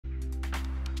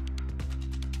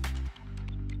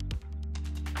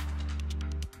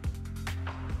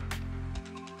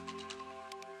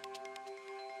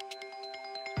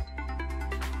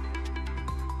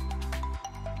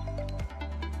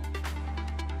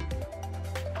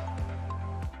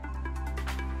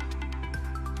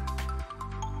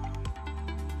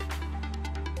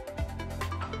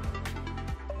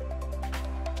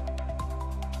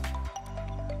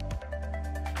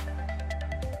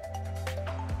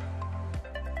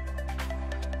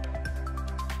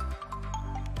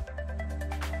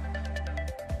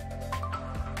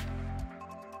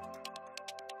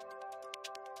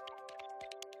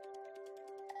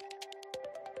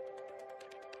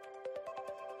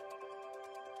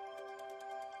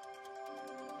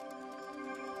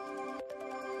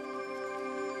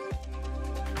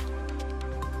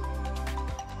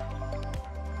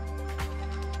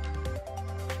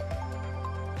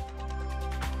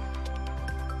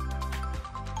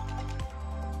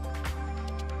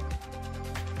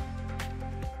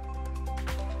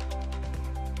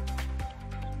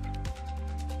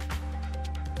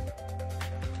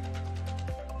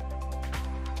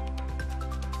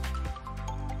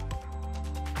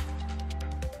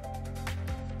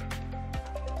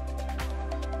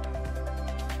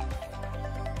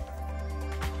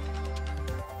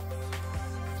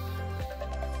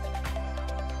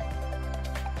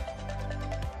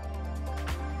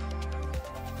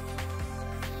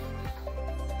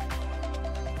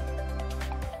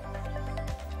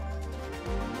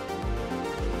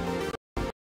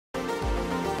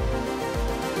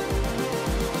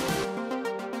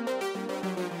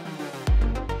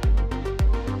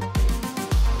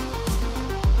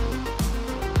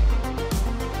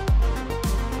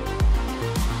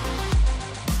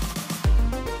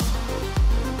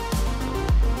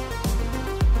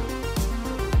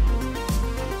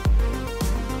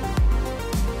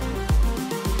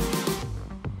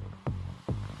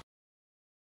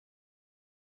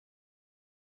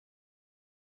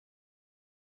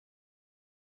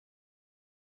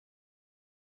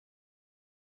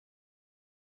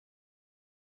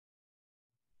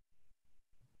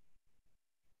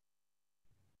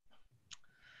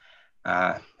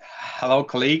Uh, Hello,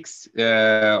 colleagues.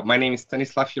 My name is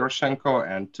Stanislav Yoroshenko,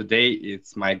 and today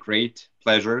it's my great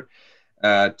pleasure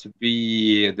to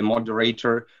be the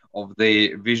moderator of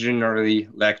the visionary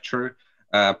lecture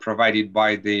provided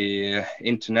by the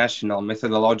International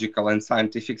Methodological and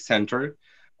Scientific Center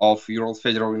of Ural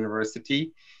Federal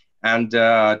University. And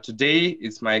today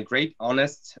it's my great honor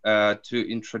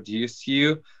to introduce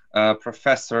you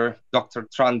Professor Dr.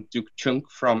 Tran Duc Chung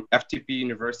from FTP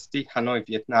University, Hanoi,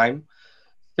 Vietnam.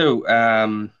 So,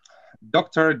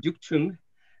 Dr. Duc Chung,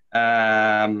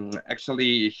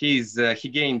 actually, he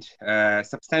gained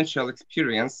substantial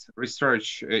experience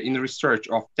in research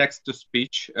of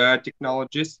text-to-speech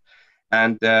technologies,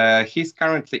 and he's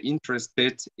currently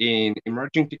interested in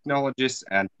emerging technologies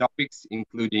and topics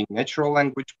including natural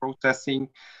language processing,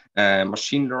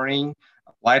 machine learning,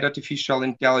 applied artificial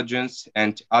intelligence,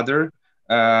 and other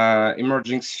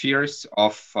emerging spheres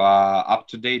of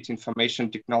up-to-date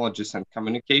information technologies and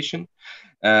communication.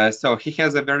 So he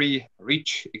has a very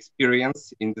rich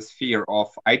experience in the sphere of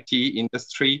IT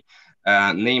industry.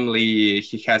 Namely,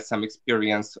 he has some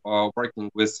experience working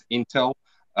with Intel,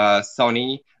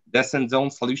 Sony, Descent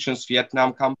Zone Solutions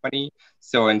Vietnam company.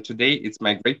 So, and today it's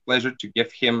my great pleasure to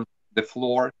give him the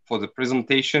floor for the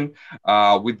presentation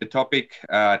with the topic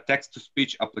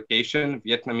text-to-speech application,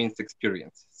 Vietnamese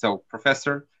experience. So,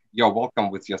 Professor, you're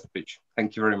welcome with your speech.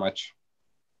 Thank you very much.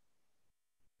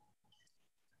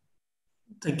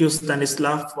 Thank you,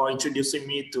 Stanislav, for introducing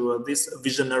me to this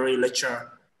visionary lecture.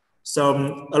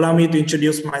 So allow me to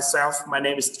introduce myself. My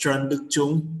name is Tran Duc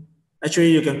Chung.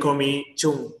 Actually, you can call me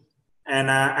Chung.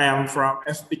 And I am from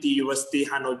FPT University,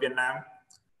 Hanoi, Vietnam.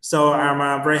 So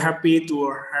I'm very happy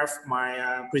to have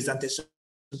my presentation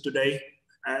today.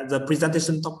 The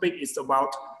presentation topic is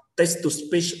about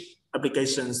text-to-speech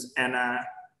applications, and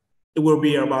it will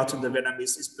be about the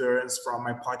Vietnamese experience from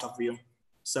my point of view.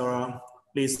 So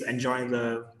please enjoy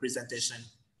the presentation.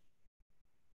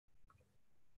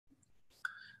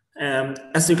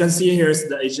 As you can see, here's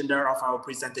the agenda of our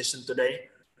presentation today.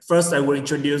 First, I will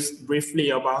introduce briefly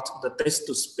about the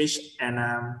text-to-speech,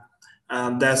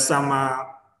 and there's some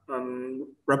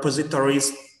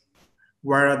repositories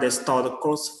where they store the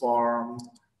codes for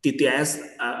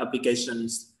TTS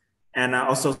applications, and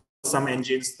also some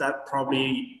engines that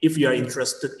probably, if you are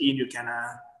interested in, you can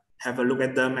have a look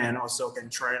at them and also can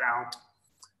try it out.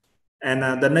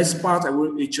 And the next part, I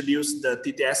will introduce the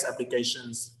TTS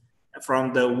applications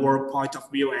from the world point of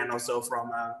view and also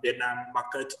from a Vietnam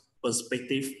market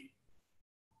perspective.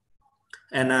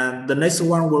 And the next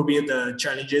one will be the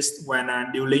challenges when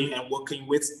dealing and working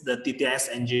with the TTS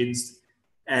engines.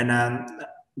 And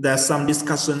there's some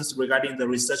discussions regarding the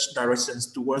research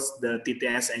directions towards the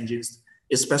TTS engines,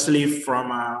 especially from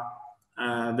a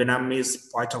Vietnamese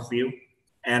point of view.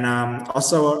 And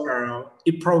also,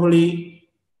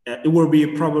 it will be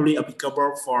probably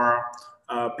applicable for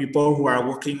people who are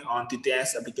working on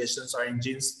TTS applications or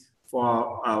engines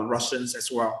for Russians as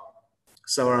well.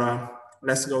 So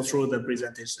let's go through the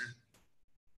presentation.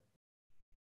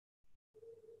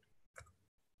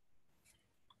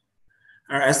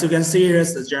 As you can see,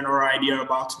 here's the general idea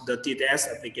about the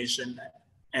TTS application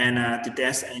and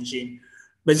TTS engine.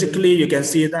 Basically, you can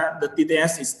see that the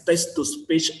TTS is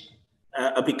text-to-speech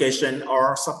application,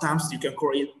 or sometimes you can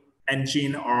call it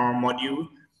engine or module.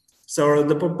 So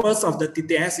the purpose of the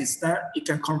TTS is that it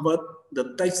can convert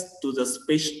the text to the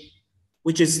speech,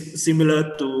 which is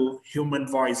similar to human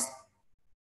voice.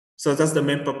 So that's the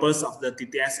main purpose of the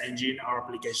TTS engine or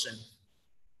application.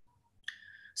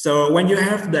 So when you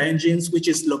have the engines which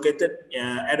is located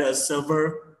at a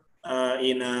server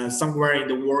somewhere in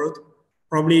the world,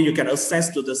 probably you can access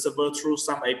to the server through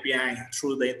some API,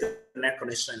 through the internet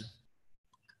connection.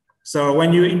 So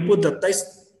when you input the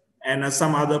text and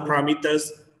some other parameters,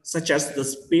 such as the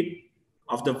speed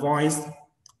of the voice,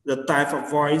 the type of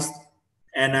voice,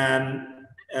 and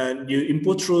you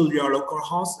input through your local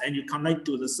host and you connect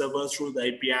to the server through the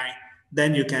API,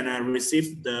 then you can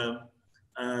receive the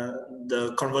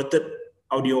converted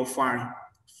audio file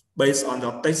based on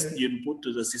the text you input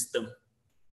to the system.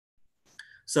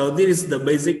 So this is the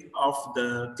basic of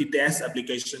the TTS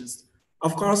applications.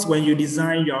 Of course, when you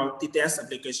design your TTS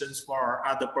applications for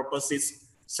other purposes,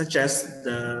 such as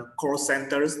the call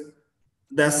centers,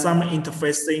 there's some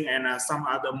interfacing and some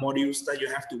other modules that you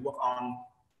have to work on.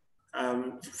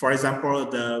 For example,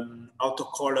 the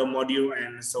autocaller module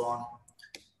and so on.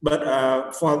 But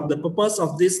for the purpose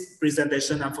of this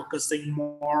presentation, I'm focusing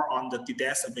more on the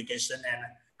TTS application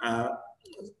and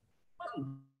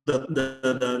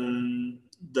the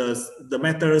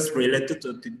matters related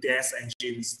to TTS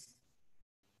engines.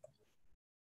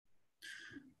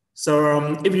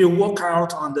 So if you work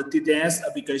out on the TTS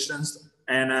applications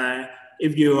and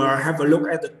if you have a look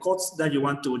at the codes that you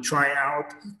want to try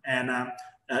out and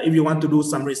if you want to do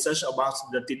some research about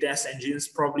the TTS engines,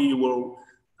 probably you will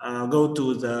go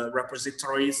to the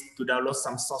repositories to download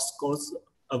some source codes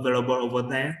available over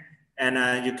there,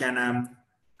 and you can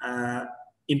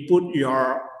input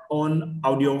your own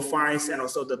audio files and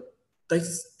also the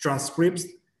text transcripts.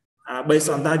 Based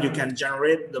on that, you can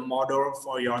generate the model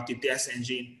for your TTS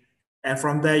engine. And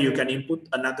from there, you can input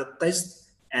another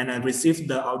text and receive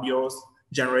the audios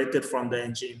generated from the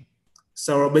engine.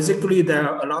 So basically, there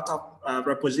are a lot of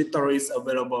repositories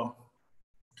available.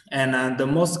 And the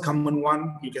most common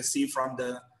one you can see from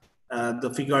the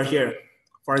figure here.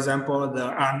 For example,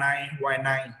 the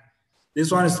R9Y9.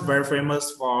 This one is very famous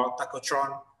for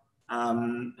Tacotron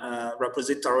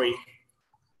repository.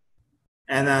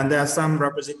 And there are some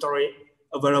repository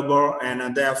available,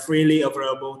 and they are freely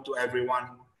available to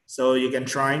everyone. So you can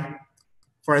try.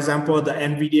 For example, the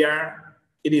NVIDIA,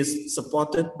 it is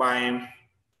supported by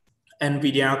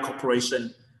NVIDIA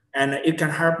Corporation, and it can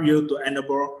help you to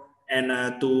enable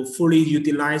and to fully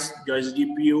utilize your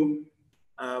GPU,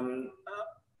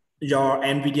 your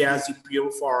NVIDIA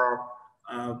GPU for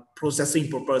processing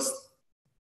purpose.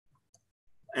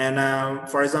 And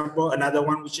for example, another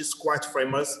one which is quite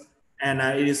famous and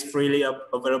it is freely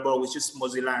available, which is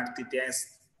Mozilla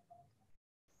TTS.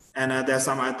 And there are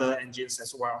some other engines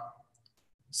as well.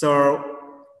 So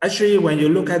actually, when you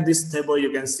look at this table,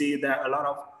 you can see there are a lot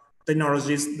of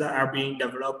technologies that are being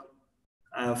developed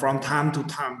from time to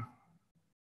time.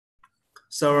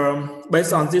 So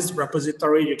based on this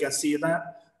repository, you can see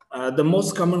that the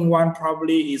most common one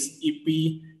probably is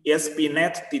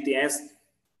ESP.NET TTS.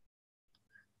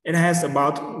 It has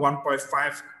about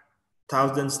 1.5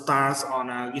 thousand stars on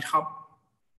GitHub.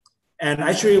 And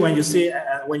actually, when you see,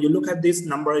 when you look at this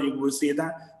number, you will see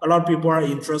that a lot of people are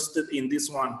interested in this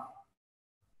one.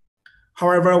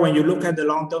 However, when you look at the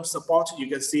long-term support, you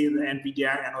can see the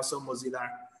NVIDIA and also Mozilla,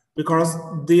 because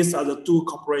these are the two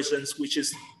corporations which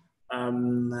is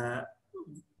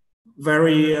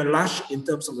very large in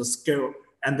terms of the scale,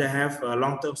 and they have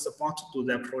long-term support to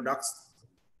their products.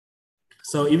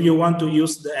 So if you want to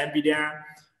use the NVIDIA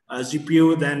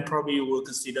GPU, then probably you will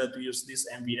consider to use this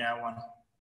NVIDIA one.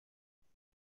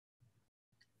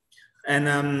 And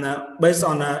based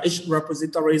on each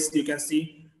repositories, you can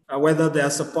see whether they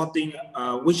are supporting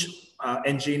which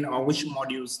engine or which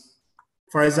modules.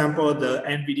 For example, the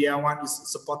NVIDIA one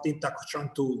is supporting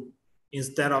Tacotron 2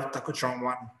 instead of Tacotron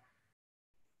 1.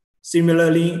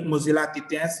 Similarly, Mozilla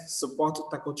TTS supports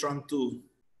Tacotron 2.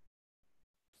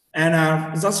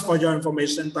 And just for your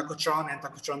information, Tacotron and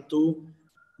Tacotron 2,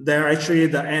 they're actually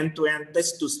the end-to-end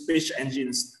text-to-speech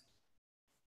engines.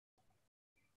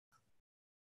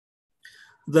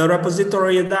 The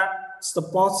repository that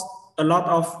supports a lot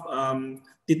of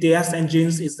TTS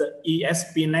engines is the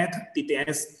ESP.NET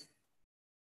TTS.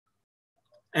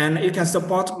 And it can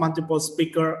support multiple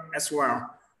speakers as well.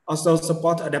 Also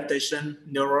support adaptation,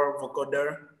 neural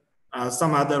vocoder,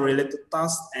 some other related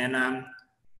tasks, and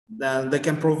they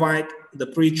can provide the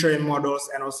pre-trained models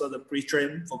and also the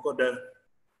pre-trained vocoder.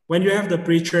 When you have the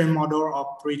pre-trained model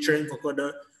or pre-trained vocoder,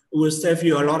 it will save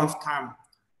you a lot of time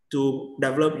to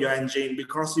develop your engine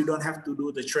because you don't have to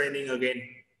do the training again.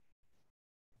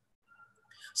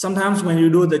 Sometimes when you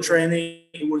do the training,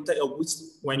 it will take a week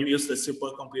when you use the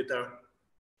supercomputer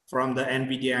from the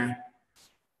NVIDIA.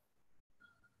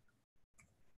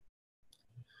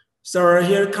 So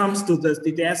here comes to the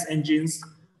TTS engines.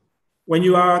 When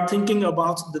you are thinking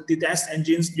about the TTS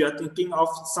engines, you are thinking of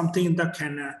something that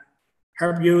can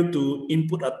help you to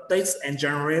input a text and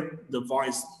generate the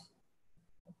voice.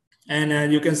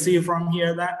 And you can see from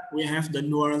here that we have the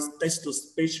nuanced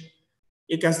text-to-speech.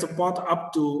 It can support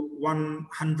up to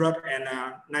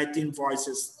 119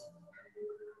 voices.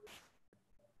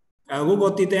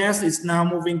 Google TTS is now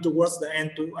moving towards the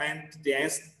end-to-end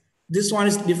TTS. This one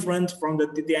is different from the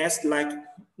TTS like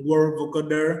Word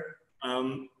Vocoder,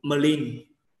 Merlin.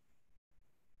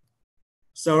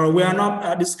 So we are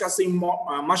not discussing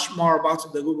much more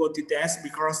about the Google TTS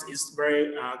because it's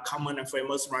very common and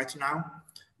famous right now.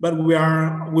 But we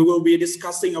will be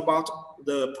discussing about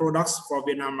the products for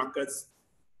Vietnam markets.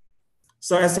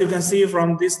 So as you can see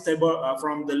from this table,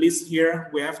 from the list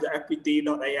here, we have the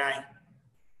FPT.ai.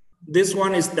 This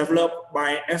one is developed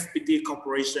by FPT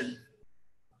Corporation.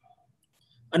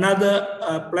 Another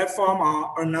platform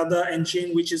or another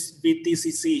engine, which is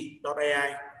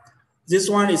VTCC.ai. This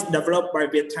one is developed by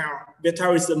Viettel.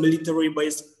 Viettel is a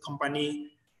military-based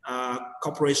company,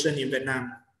 corporation in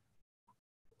Vietnam.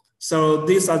 So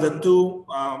these are the two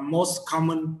most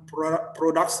common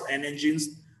products and engines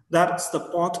that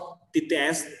support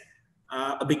TTS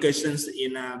applications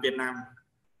in Vietnam.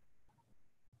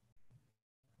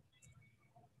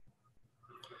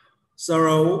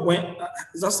 So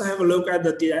just have a look at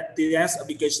the TTS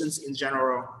applications in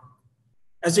general.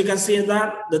 As you can see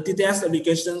that the TTS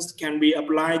applications can be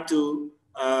applied to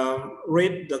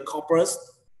read the corpus,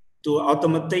 to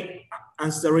automatic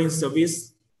answering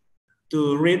service,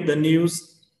 to read the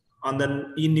news on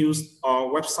the e-news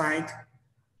or website,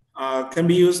 can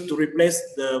be used to replace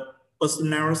the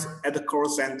personnel at the call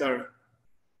center.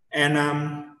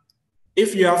 And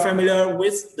if you are familiar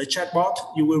with the chatbot,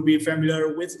 you will be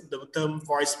familiar with the term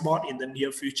voicebot in the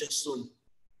near future soon.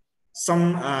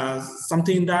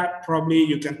 Something that probably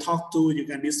you can talk to, you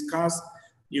can discuss,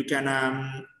 you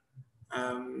can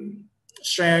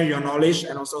share your knowledge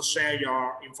and also share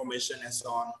your information and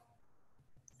so on.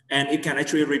 And it can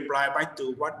actually reply back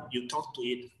to what you talk to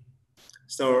it.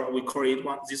 So we create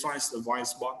one. This one is the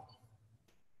voice bot.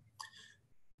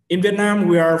 In Vietnam,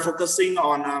 we are focusing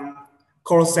on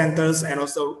call centers and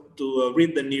also to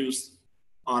read the news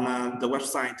on the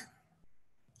website.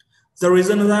 The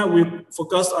reason that we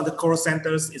focus on the call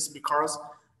centers is because,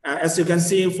 as you can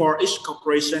see, for each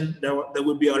corporation, there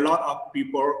will be a lot of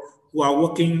people who are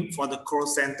working for the call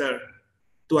center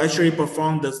to actually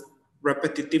perform the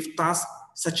repetitive tasks,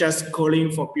 such as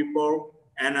calling for people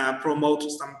and promote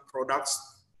some products,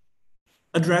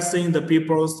 addressing the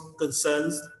people's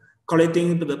concerns,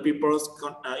 collecting the people's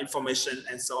information,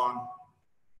 and so on.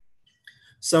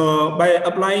 So by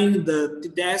applying the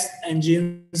TTS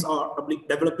engines or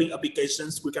developing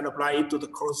applications, we can apply it to the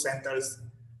call centers.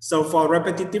 So for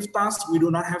repetitive tasks, we do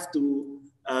not have to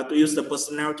use the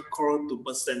personnel to call to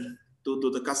person, to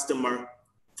the customer.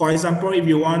 For example, if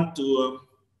you want to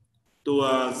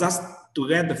just to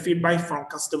get the feedback from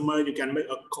customer, you can make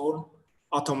a call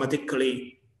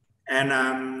automatically.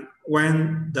 And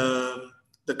when the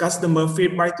customer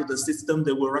feedback to the system,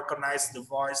 they will recognize the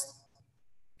voice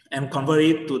and convert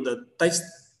it to the text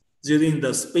using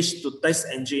the speech to text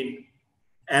engine.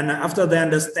 And after they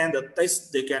understand the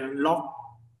text, they can log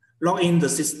in the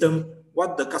system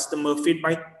what the customer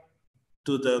feedback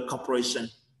to the corporation.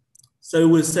 So it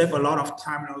will save a lot of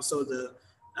time and also the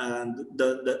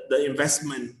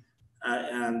investment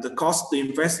and the cost to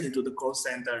invest into the call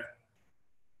center.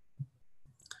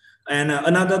 And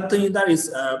another thing that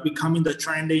is becoming the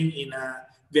trending in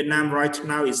Vietnam right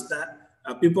now is that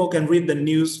people can read the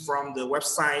news from the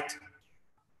website,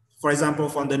 for example,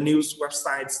 from the news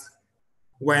websites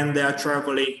when they are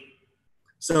traveling.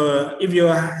 So if you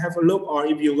have a look, or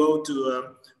if you go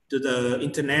to the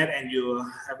internet and you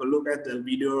have a look at the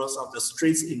videos of the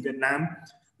streets in Vietnam,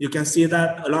 you can see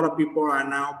that a lot of people are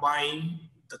now buying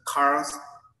the cars,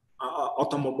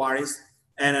 automobiles,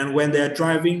 and when they are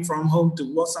driving from home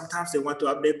to work, sometimes they want to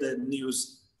update the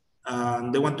news.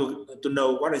 They want to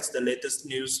know what is the latest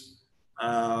news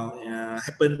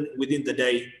happen within the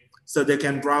day. So they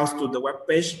can browse to the web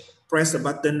page, press a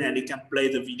button, and it can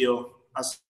play the video.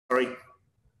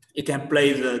 It can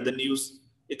play the news.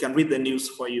 It can read the news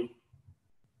for you.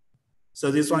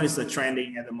 So this one is the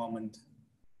trending at the moment.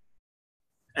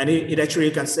 And it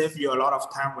actually can save you a lot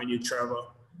of time when you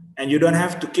travel. And you don't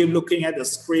have to keep looking at the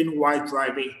screen while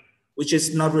driving, which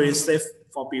is not really safe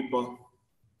for people.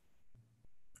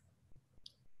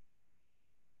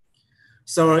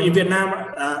 So in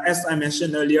Vietnam, as I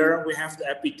mentioned earlier, we have the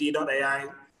FPT.ai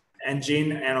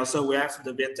engine, and also we have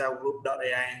the Viettel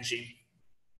Group.ai engine.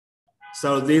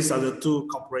 So these are the two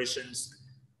corporations,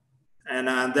 and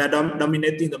they're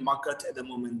dominating the market at the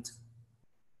moment.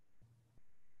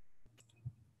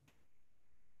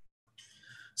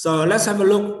 So let's have a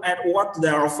look at what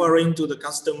they're offering to the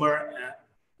customer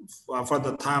for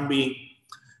the time being.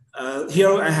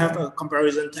 Here I have a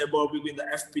comparison table between the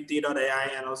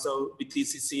FPT.ai and also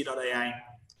BTCC.ai.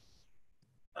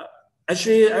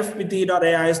 Actually,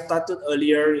 FPT.ai started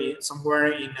earlier,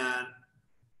 somewhere in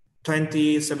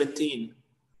 2017,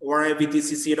 while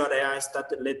BTCC.ai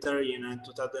started later in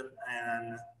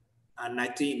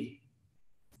 2019.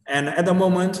 And at the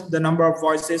moment, the number of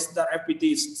voices that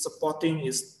FPT is supporting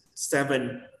is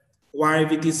 7, while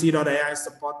BTC.ai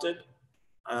supported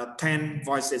 10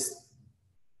 voices.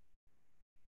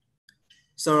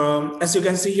 So as you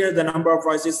can see here, the number of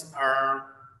voices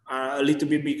are a little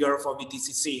bit bigger for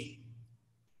BTCC.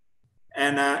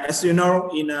 And as you know,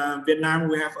 in Vietnam,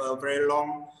 we have a very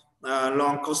long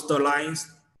coastal lines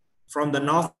from the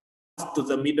north to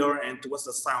the middle and towards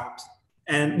the south.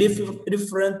 And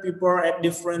different people at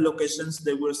different locations,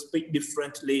 they will speak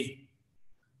differently.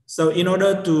 So in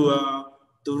order to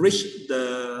reach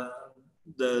the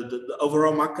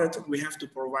overall market, we have to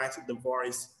provide the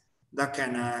voice that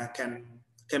can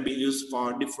can be used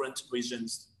for different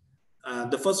regions.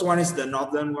 The first one is the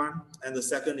northern one, and the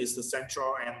second is the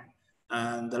central,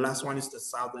 and the last one is the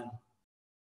southern.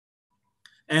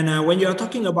 And when you are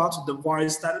talking about the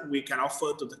voice that we can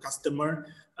offer to the customer,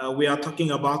 we are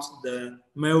talking about the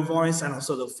male voice and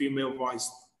also the female voice.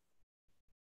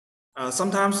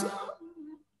 Sometimes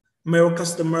male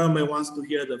customer may want to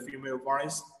hear the female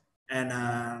voice,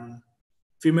 and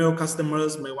female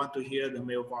customers may want to hear the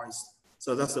male voice.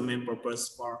 So that's the main purpose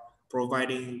for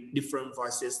providing different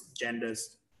voices,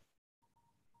 genders.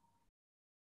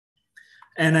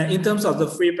 And in terms of the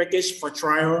free package for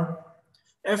trial,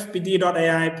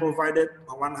 FPT.ai provided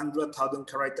 100,000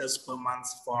 characters per month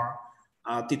for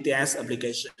TTS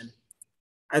application.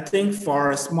 I think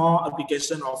for a small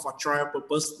application or for trial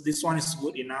purpose, this one is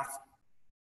good enough.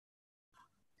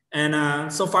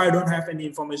 And so far, I don't have any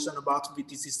information about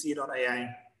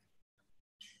VTCC.ai.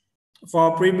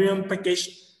 For premium package,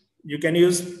 you can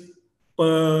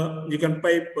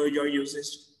pay per your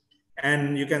usage,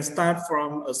 and you can start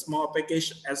from a small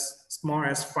package as small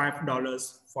as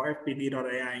 $5 for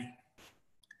FPT.ai.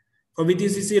 For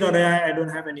VTCC.ai, I don't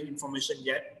have any information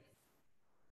yet.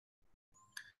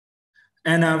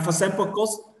 And for sample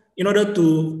codes, in order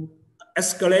to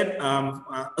accelerate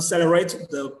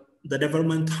the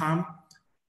development time,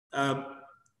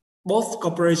 both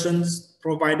corporations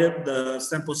provided the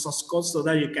sample source code so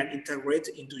that you can integrate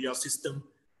into your system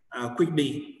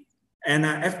quickly. And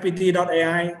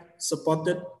FPT.ai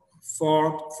supported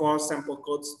four sample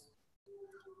codes,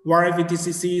 while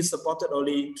VTCC supported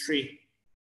only 3.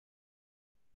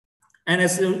 And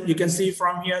as you can see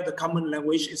from here, the common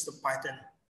language is the Python.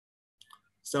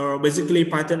 So basically,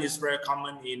 Python is very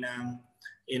common in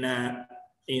a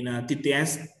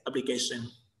TTS application.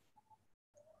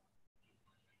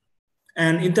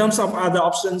 And in terms of other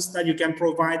options that you can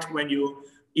provide when you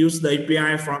use the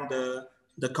API from the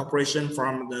corporation,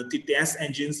 from the TTS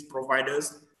engines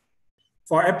providers,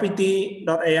 for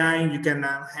FPT.ai, you can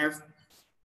have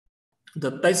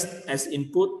the text as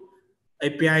input,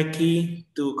 API key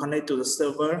to connect to the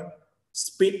server,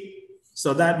 speed,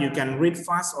 so that you can read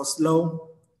fast or slow,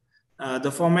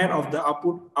 the format of the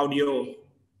output audio.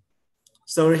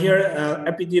 So here,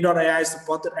 FPT.ai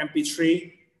supported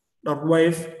MP3,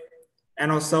 .wave,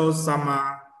 and also some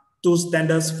 2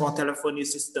 standards for telephony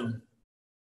system.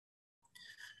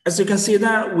 As you can see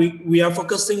that we are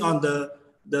focusing on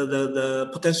the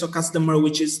potential customer,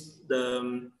 which is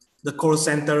the call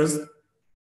centers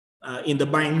in the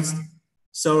banks.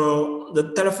 So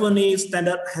the telephony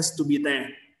standard has to be there.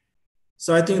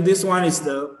 So I think this one is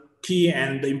the key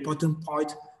and the important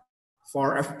point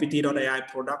for FPT.ai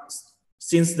products,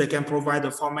 since they can provide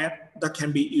the format that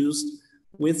can be used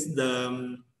with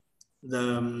the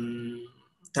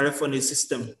telephony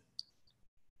system,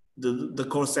 the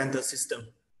call center system.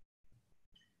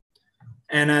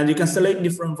 And you can select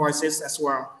different voices as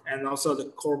well, and also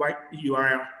the callback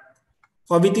URL.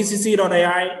 For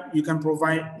VTCC.ai, you can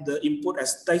provide the input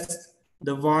as text,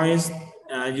 the voice,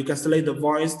 you can select the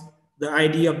voice, the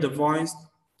ID of the voice,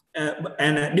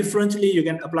 and differently, you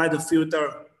can apply the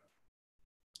filter,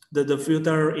 the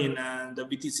filter in the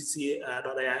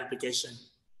VTCC.ai application.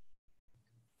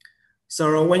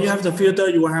 So when you have the filter,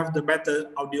 you will have the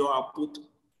better audio output.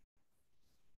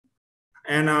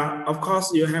 And of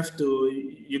course, you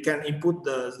can input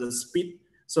the speed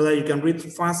so that you can read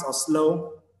fast or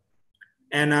slow.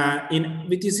 And in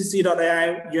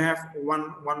VTCC.ai, you have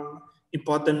one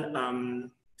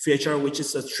important feature, which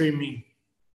is the streaming.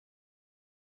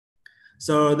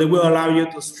 So they will allow you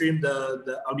to stream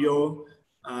the audio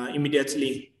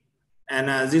immediately.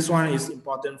 And this one is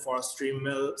important for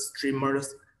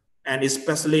streamers. And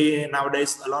especially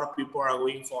nowadays, a lot of people are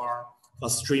going for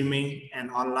streaming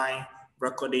and online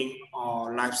recording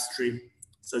or live stream.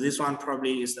 So this one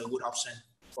probably is a good option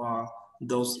for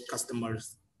those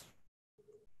customers.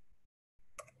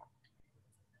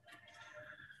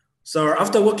 So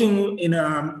after working in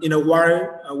a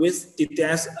while with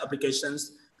TTS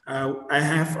applications, I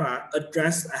have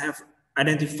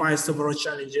identified several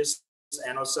challenges,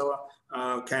 and also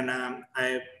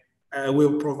I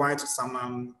will provide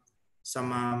some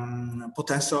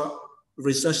potential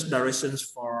research directions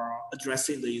for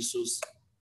addressing the issues.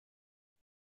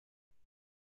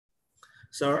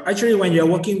 So actually, when you're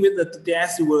working with the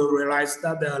TTS, you will realize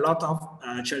that there are a lot of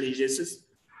challenges.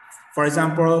 For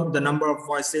example, the number of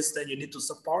voices that you need to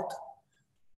support.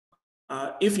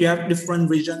 If you have different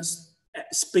regions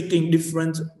speaking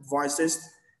different voices,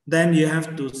 then you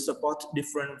have to support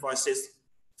different voices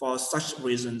for such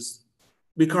reasons.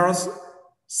 Because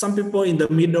some people in the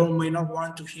middle may not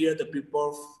want to hear the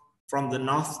people from the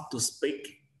north to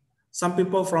speak. Some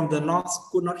people from the north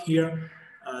could not hear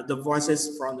the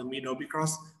voices from the middle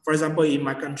because, for example, in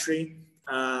my country,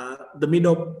 the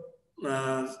middle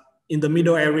in the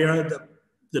middle area,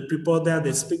 the people there,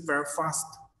 they speak very fast.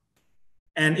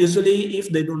 And usually if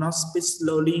they do not speak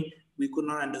slowly, we could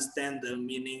not understand the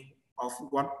meaning of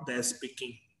what they're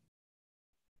speaking.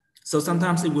 So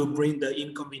sometimes it will bring the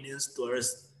inconvenience to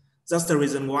us. That's the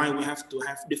reason why we have to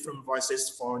have different voices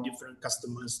for different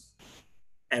customers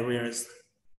areas.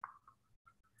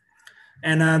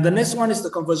 And the next one is the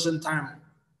conversion time.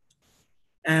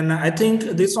 And I think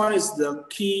this one is the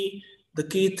key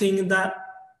thing that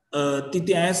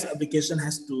TTS application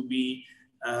has to be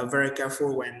very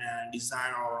careful when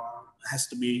design, or has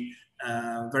to be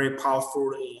very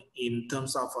powerful in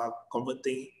terms of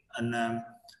converting a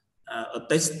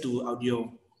text to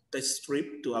audio, text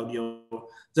script to audio.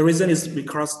 The reason is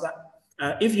because that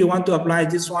if you want to apply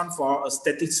this one for a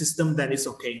static system, then it's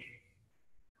okay.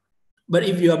 But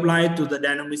if you apply it to the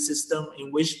dynamic system,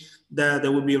 in which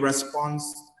there will be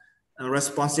responses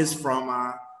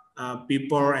from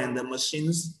people and the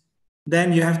machines,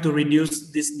 then you have to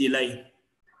reduce this delay.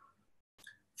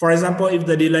 For example, if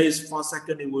the delay is 4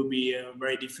 seconds, it will be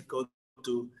very difficult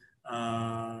to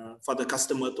for the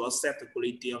customer to accept the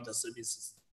quality of the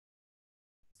services.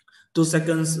 2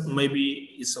 seconds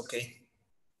maybe is okay.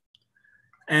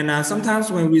 And sometimes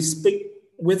when we speak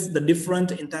with the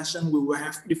different intention, we will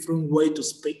have different way to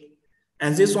speak.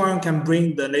 And this one can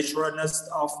bring the naturalness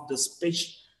of the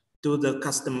speech to the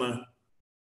customer.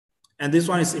 And this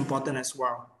one is important as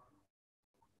well.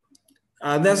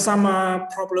 There's some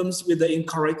problems with the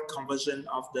incorrect conversion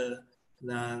of the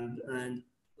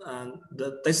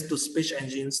text-to-speech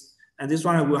engines. And this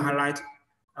one I will highlight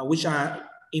which are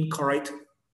incorrect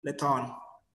later on.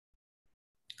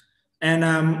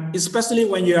 And especially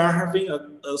when you are having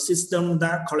a system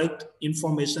that collect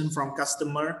information from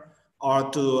customer,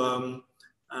 or to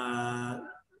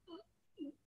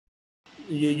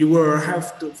you will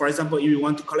have to, for example, if you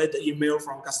want to collect the email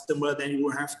from customer, then you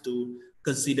will have to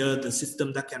consider the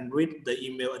system that can read the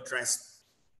email address.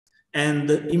 And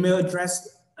the email address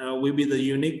will be the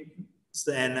unique,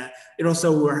 and it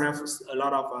also will have a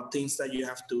lot of things that you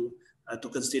have to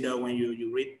consider when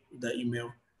you read the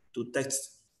email to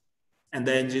text. And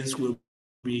the engines will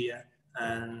be,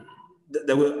 I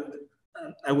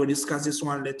will discuss this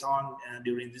one later on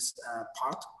during this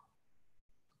part.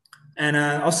 And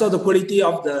also the quality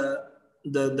of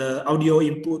the audio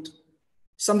input.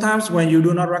 Sometimes when you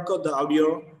do not record the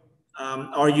audio,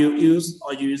 or you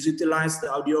utilize the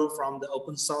audio from the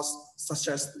open source, such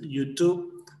as YouTube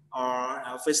or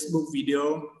Facebook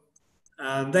video,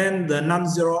 then the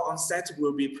non-zero onset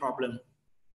will be a problem,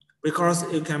 because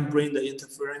it can bring the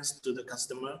interference to the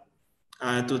customer,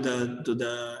 to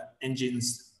the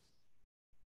engines.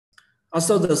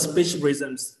 Also the speech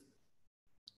rhythms.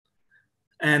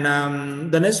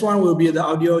 And the next one will be the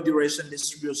audio duration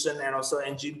distribution and also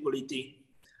engine quality.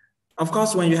 Of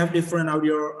course, when you have different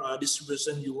audio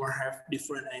distribution, you will have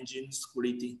different engines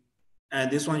quality. And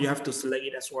this one you have to select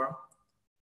it as well.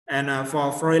 And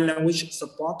for foreign language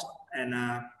support and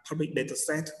public data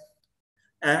set,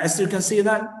 as you can see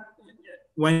that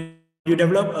when you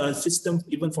develop a system,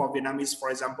 even for Vietnamese, for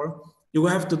example, you will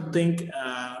have to think,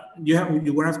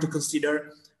 you will have to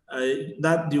consider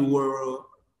that you will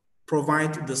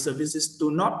provide the services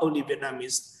to not only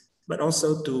Vietnamese, but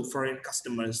also to foreign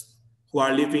customers who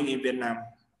are living in Vietnam.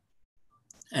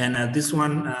 And this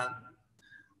one,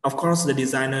 of course, the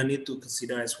designer need to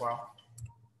consider as well.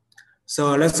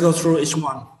 So let's go through each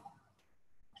one.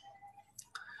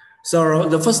 So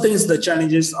the first thing is the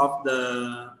challenges of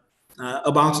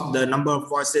about the number of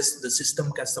voices the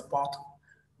system can support.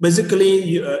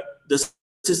 Basically, the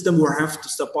system will have to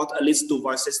support at least 2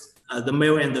 voices, the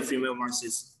male and the female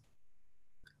voices.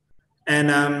 And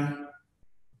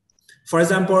for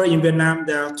example, in Vietnam,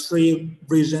 there are 3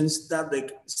 regions that they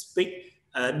speak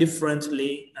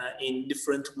differently in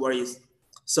different ways.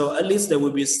 So at least there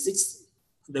will be 6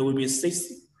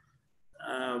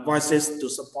 voices to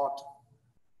support.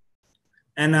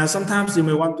 And sometimes you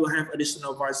may want to have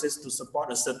additional voices to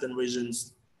support a certain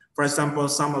regions. For example,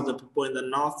 some of the people in the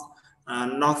north,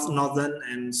 northern,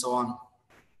 and so on.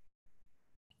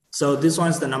 So this one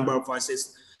is the number of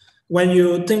voices. When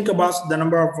you think about the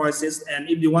number of voices, and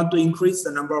if you want to increase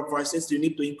the number of voices, you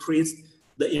need to increase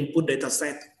the input data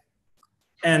set.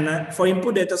 And for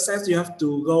input data sets, you have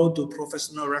to go to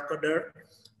professional recorder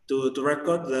to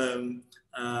record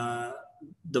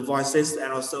the voices,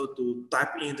 and also to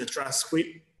type in the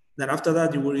transcript. Then after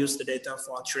that, you will use the data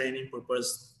for training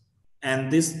purpose.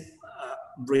 And this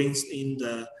brings in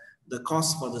the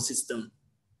cost for the system.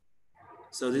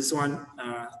 So this one,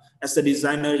 as a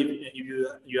designer, if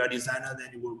you are a designer, then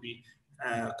you will be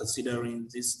considering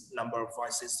this number of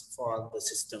voices for the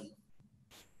system.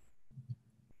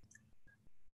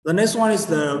 The next one is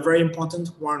the very important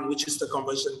one, which is the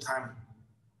conversion time.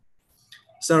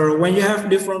 So when you have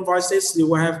different voices, you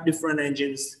will have different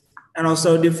engines and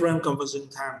also different conversion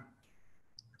time.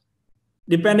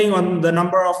 Depending on the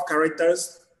number of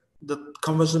characters, the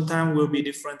conversion time will be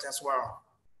different as well.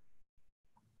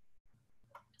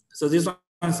 So this one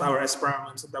is our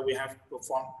experiment that we have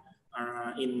performed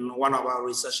in one of our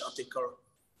research articles.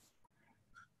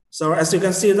 So as you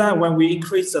can see that when we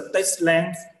increase the text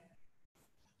length,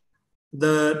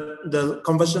 the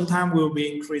conversion time will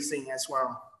be increasing as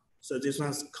well. So this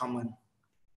one's common.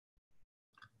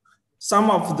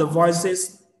 Some of the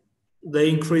voices, they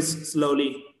increase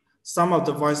slowly. Some of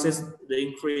the voices, they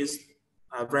increase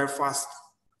very fast.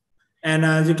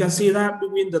 And you can see that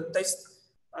between the text,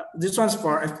 this one's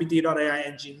for FPT.ai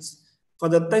engines. For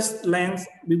the text length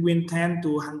between 10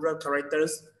 to 100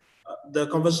 characters, the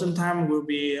conversion time will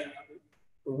be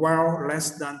well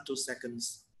less than 2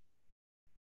 seconds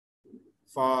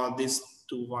for these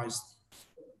two voices.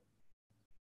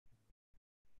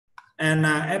 And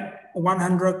at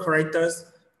 100 characters,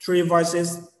 3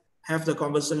 voices have the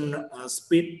conversion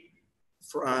speed,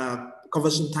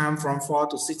 conversion time from 4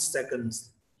 to 6 seconds.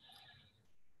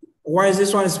 Why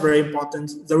this one is very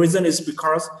important? The reason is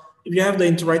because if you have the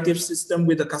interactive system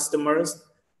with the customers,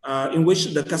 in which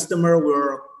the customer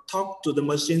will talk to the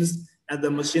machines and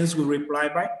the machines will reply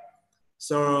back.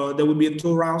 So there will be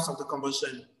 2 rounds of the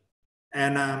conversion.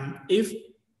 And if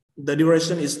the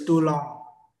duration is too long,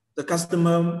 the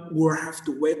customer will have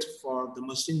to wait for the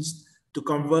machines to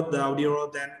convert the audio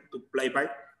then to playback.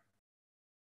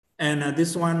 And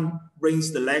this one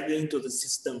brings the lag into the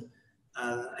system.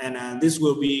 And this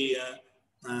will be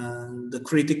the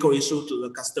critical issue to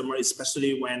the customer,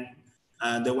 especially when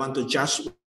they want to judge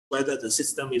whether the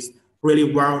system is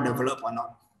really well developed or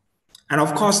not. And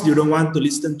of course, you don't want to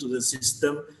listen to the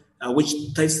system,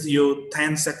 which takes you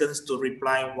 10 seconds to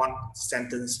reply 1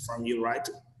 sentence from you, right?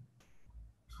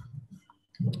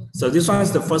 So this one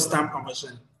is the first time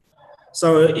conversion.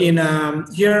 So in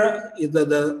here,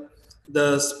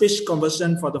 the speech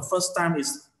conversion for the first time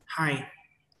is high,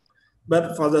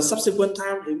 but for the subsequent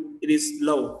time, it is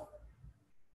low.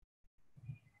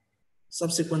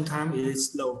 Subsequent time, it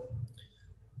is low.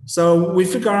 So we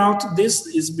figure out this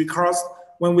is because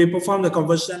when we perform the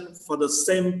conversion for the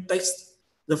same text,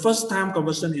 the first time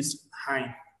conversion is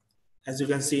high, as you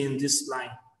can see in this line.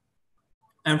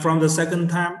 And from the second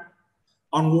time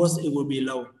onwards, it will be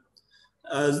low.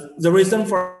 The reason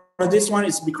for this one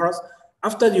is because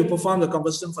after you perform the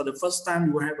conversion for the first time,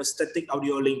 you will have a static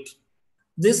audio link.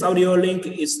 This audio link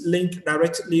is linked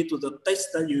directly to the text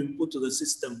that you input to the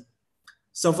system.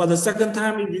 So for the second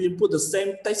time, if you input the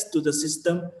same text to the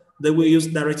system, they will use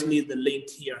directly the link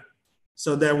here.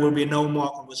 So there will be no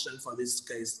more conversion for this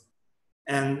case.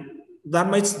 And that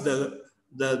makes the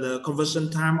conversion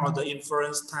time or the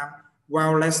inference time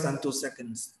well less than 2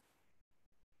 seconds.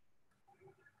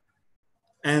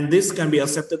 And this can be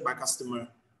accepted by customer,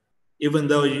 even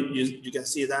though you can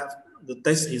see that the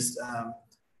text is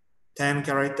 10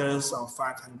 characters or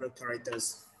 500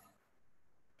 characters.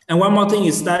 And one more thing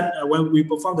is that when we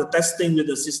perform the testing with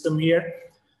the system here,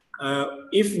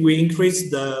 if we increase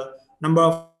the number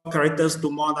of characters to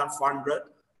more than 400,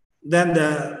 then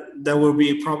there will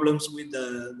be problems with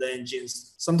the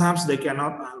engines. Sometimes they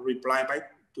cannot reply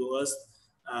back to us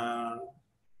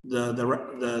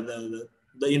the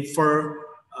infer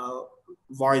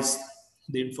voice,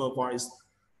 the infer voice.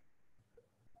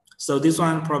 So this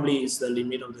one probably is the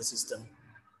limit of the system.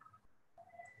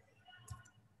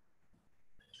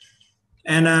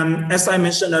 And as I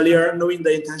mentioned earlier, knowing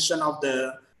the intention of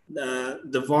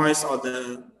the voice or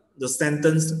the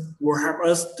sentence will help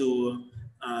us to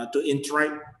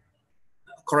interact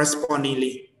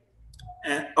correspondingly.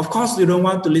 And of course, you don't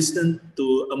want to listen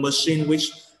to a machine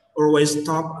which always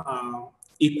talk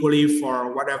equally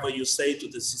for whatever you say to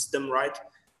the system, right?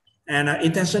 And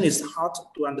intention is hard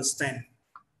to understand.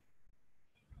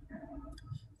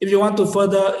 If you want to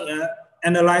further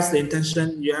analyze the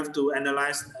intention, you have to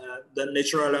analyze the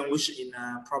natural language in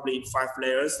probably 5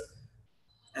 layers,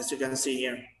 as you can see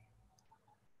here.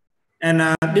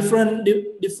 And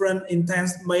different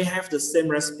intents may have the same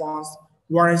response,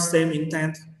 while same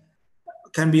intent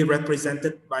can be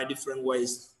represented by different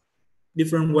ways.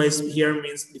 Different ways here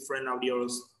means different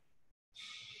audios.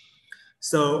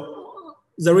 So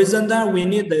the reason that we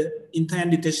need the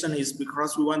intent detection is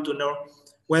because we want to know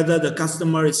whether the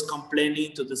customer is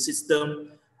complaining to the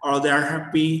system or they are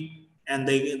happy and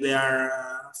they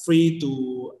are free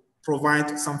to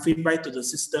provide some feedback to the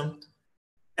system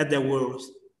at their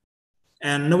words.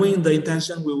 And knowing the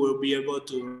intention, we will be able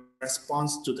to respond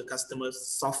to the customers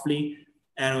softly.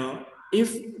 And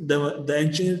if the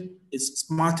engine is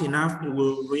smart enough, it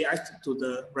will react to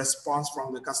the response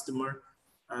from the customer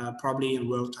probably in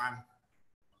real time.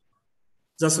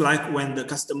 Just like when the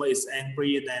customer is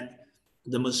angry, then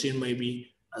the machine may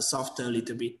be softer a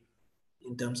little bit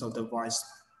in terms of the voice.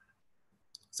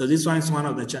 So this one is one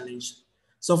of the challenges.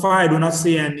 So far, I do not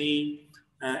see any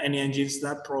engines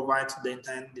that provide the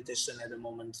intent detection at the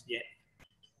moment yet.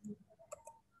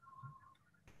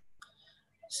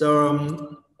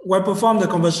 So when perform the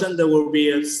conversion, there will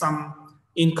be some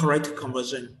incorrect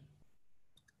conversion.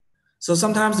 So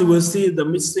sometimes you will see the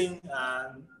missing,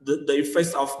 the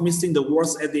effects of missing the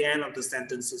words at the end of the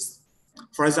sentences.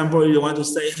 For example, you want to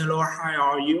say hello, hi,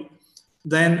 how are you?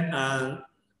 Then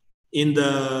in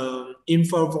the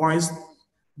info voice,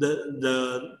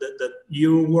 the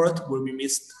your word will be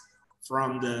missed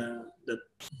from the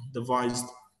voice.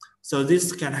 So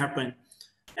this can happen.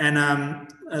 And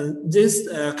this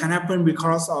can happen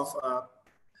because of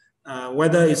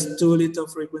whether it's too little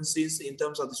frequencies in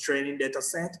terms of the training data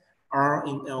set, or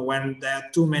when there are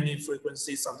too many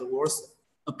frequencies of the words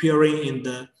appearing in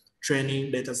the training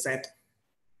data set.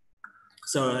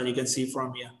 So you can see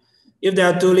from here, if there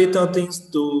are too little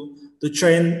things to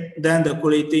train, then the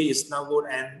quality is not good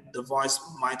and the voice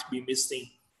might be missing.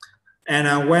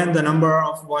 And when the number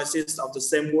of voices of the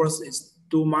same words is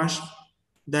too much,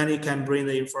 then it can bring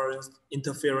the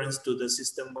interference to the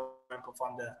system when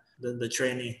perform the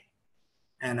training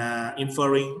and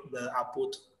inferring the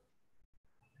output.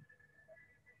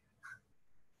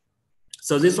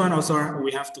 So this one also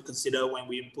we have to consider when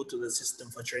we input to the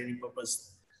system for training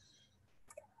purpose.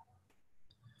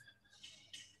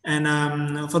 And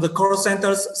for the call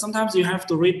centers, sometimes you have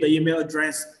to read the email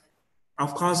address.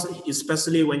 Of course,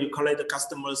 especially when you collect the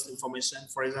customer's information.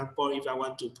 For example, if I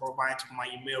want to provide my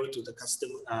email to the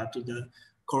customer, to the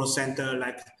call center,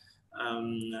 like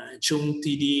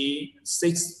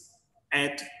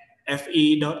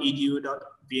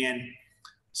chungtd6@fe.edu.vn.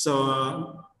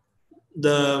 So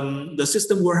the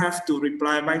system will have to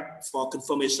reply back for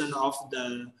confirmation of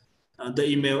the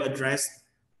email address.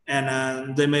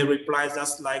 And they may reply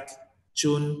just like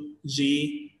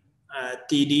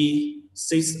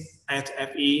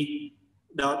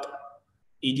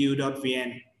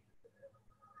chungtd6@fe.edu.vn.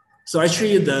 So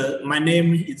actually my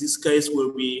name in this case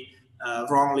will be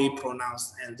wrongly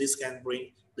pronounced, and this can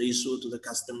bring the issue to the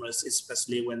customers,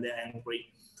 especially when they're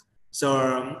angry.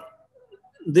 So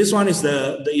this one is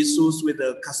the issues with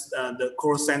the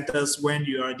call centers when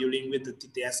you are dealing with the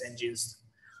TTS engines.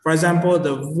 For example,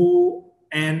 the VU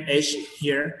and H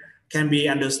here can be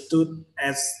understood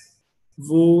as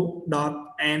VU.N.H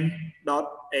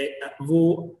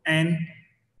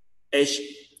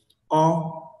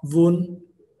or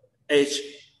VUN.H.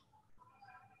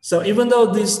 So even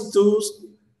though these two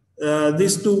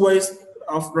ways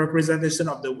of representation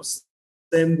of the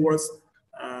same words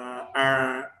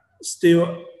are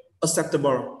still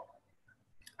acceptable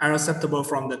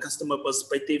from the customer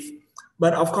perspective,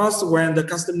 but of course, when the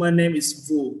customer name is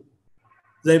VU,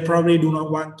 they probably do not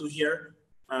want to hear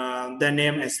their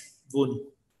name as VUN.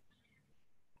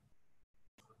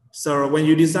 So when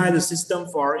you design the system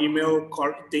for email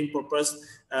collecting purpose,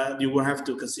 you will have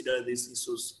to consider these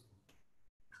issues.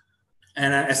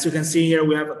 And as you can see here,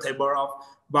 we have a table of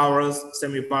vowels,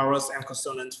 semi-vowels, and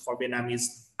consonants for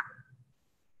Vietnamese.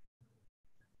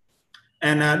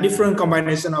 And different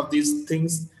combination of these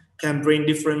things can bring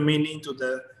different meaning to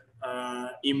the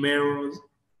email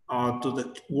or to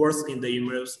the words in the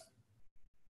emails.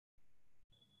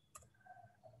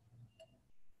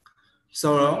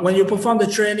 So when you perform the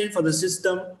training for the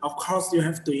system, of course, you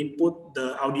have to input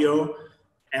the audio,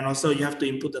 and also you have to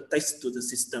input the text to the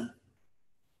system.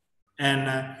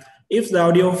 And if the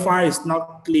audio file is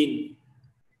not clean,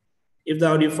 you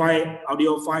will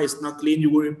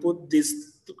input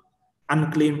this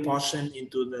unclean portion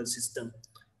into the system,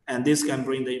 and this can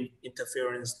bring the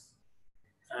interference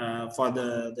for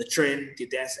the trained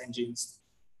TTS engines.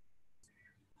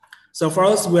 So for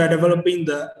us, we are developing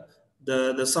the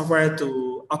software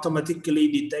to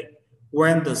automatically detect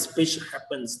when the speech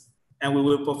happens, and we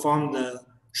will perform the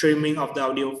trimming of the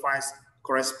audio files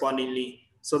correspondingly,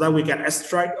 so that we can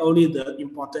extract only the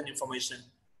important information,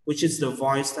 which is the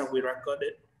voice that we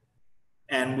recorded,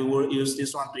 and we will use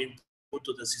this one to input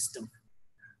to the system.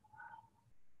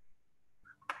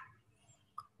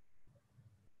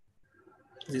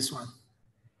 This one.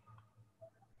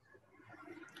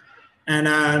 And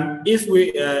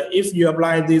if you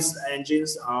apply these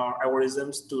engines or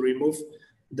algorithms to remove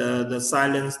the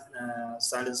silence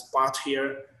part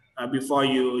here before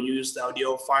you use the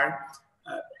audio file.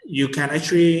 You can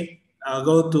actually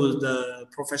go to the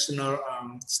professional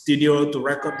studio to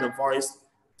record the voice.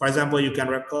 For example, you can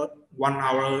record 1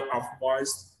 hour of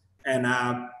voice, and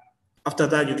after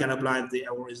that you can apply the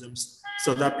algorithms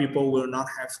so that people will not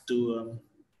have to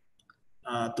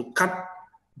cut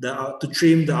to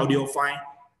trim the audio file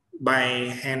by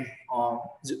hand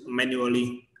or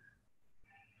manually.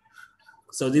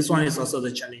 So this one is also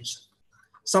the challenge.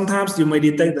 Sometimes you may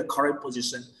detect the correct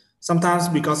position. Sometimes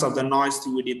because of the noise,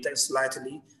 you will detect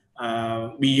slightly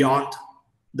beyond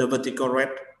the vertical red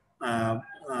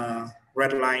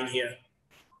line here.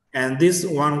 And this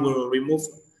one will remove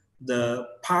the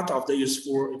part of the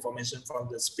useful information from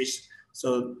the speech.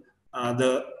 So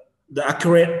the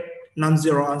accurate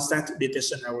non-zero onset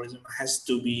detection algorithm has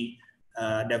to be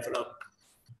developed.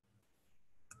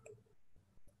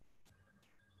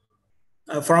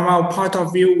 From our point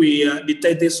of view, we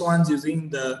detect these ones using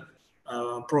the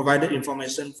provided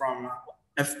information from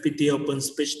FPT Open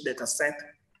Speech dataset.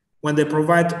 When they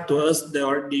provide to us, they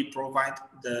already provide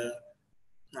the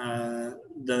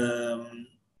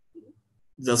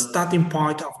starting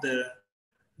point of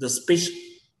the speech,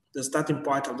 the starting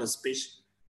point of the speech.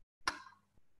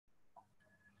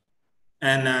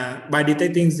 And by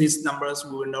detecting these numbers,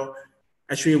 we will know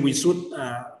actually we should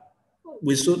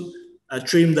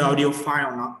trim the audio file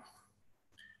or not.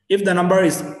 If the number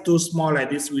is too small like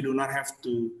this, we do not have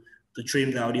to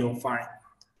trim the audio file.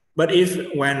 But if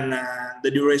when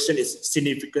the duration is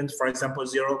significant, for example,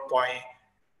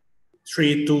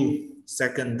 0.32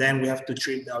 seconds, then we have to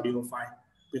trim the audio file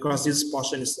because this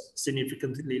portion is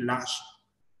significantly large.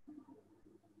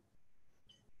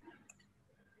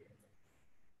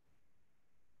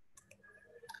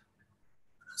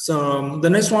 So the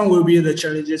next one will be the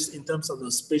challenges in terms of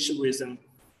the speech reason.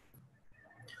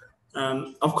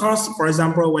 Of course, for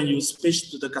example, when you speak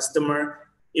to the customer,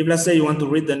 if let's say you want to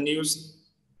read the news,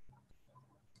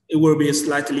 it will be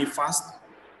slightly fast.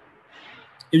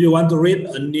 If you want to read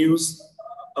a news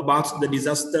about the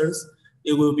disasters,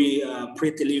 it will be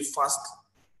pretty fast.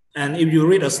 And if you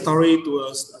read a story to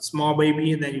a small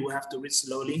baby, then you will have to read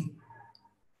slowly.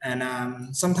 And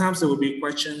sometimes there will be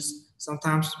questions.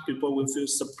 Sometimes people will feel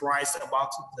surprised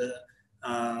about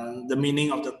the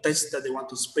meaning of the text that they want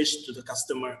to speak to the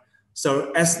customer.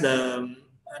 So as the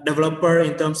developer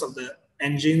in terms of the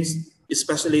engines,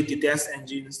 especially TTS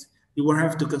engines, you will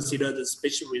have to consider the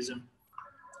speech rhythm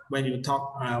when you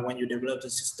talk, when you develop the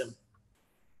system.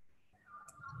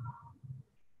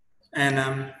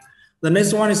 And the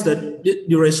next one is the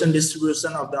duration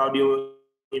distribution of the audio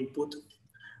input.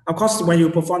 Of course, when you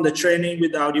perform the training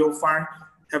with the audio file,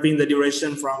 having the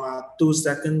duration from 2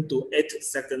 seconds to 8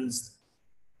 seconds.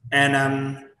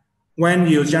 And when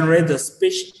you generate the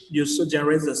speech, you should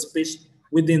generate the speech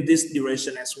within this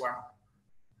duration as well.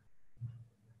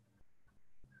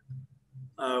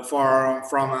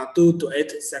 From 2 to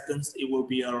 8 seconds, it will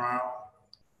be around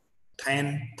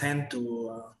 10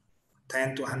 to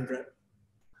 100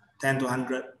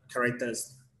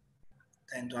 characters.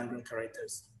 10 to 100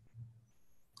 characters.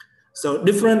 So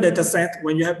different data set,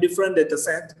 when you have different data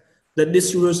set, the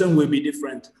distribution will be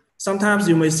different. Sometimes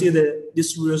you may see the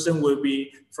distribution will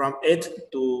be from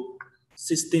 8 to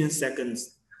 16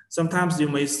 seconds. Sometimes you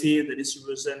may see the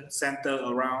distribution center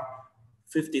around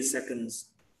 50 seconds.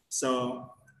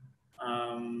 So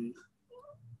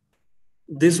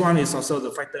this one is also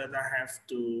the factor that have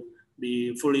to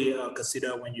be fully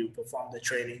considered when you perform the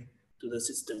training to the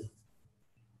system.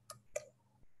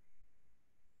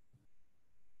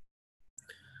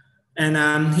 And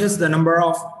here's the number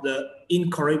of the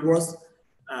incorrect words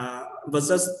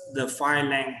versus the file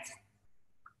length.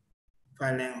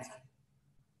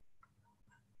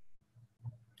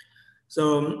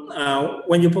 So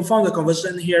when you perform the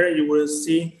conversion here, you will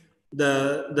see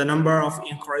the number of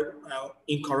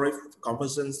incorrect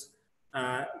conversions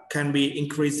can be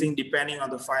increasing depending on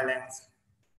the file length.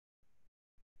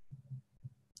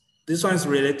 This one is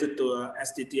related to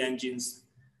STT engines.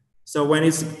 So when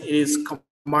it is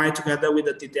combined together with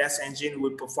the TTS engine,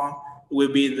 will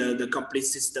be the complete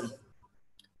system.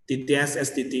 TTS,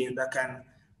 STT, that can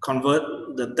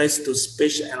convert the text to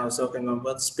speech and also can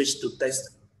convert speech to text.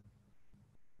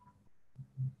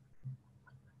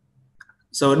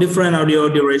 So different audio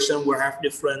duration will have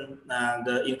different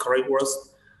the incorrect words.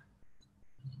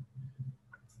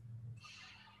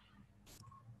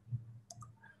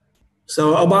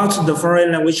 So about the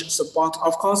foreign language support,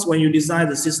 of course, when you design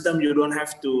the system, you don't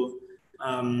have to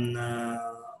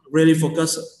really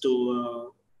focus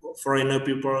to foreigner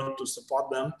people to support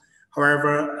them.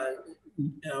 However,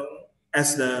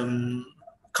 as the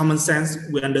common sense,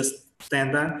 we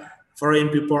understand that foreign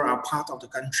people are part of the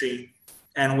country.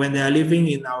 And when they are living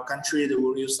in our country, they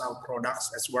will use our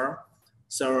products as well.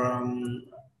 So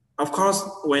of course,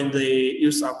 when they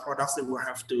use our products, they will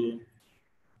have to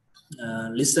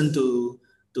listen to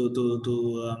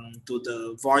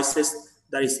the voices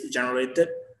that is generated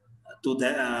to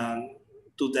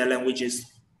their languages.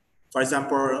 For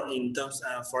example,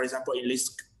 for example, in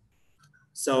Lisp.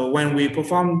 So when we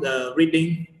perform the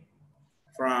reading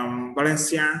from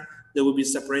Valencia, they will be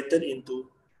separated into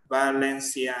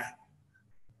Valencia,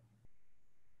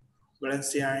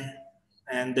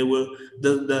 and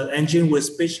the engine will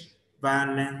speak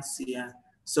Valencia.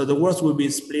 So the words will be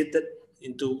split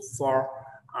into four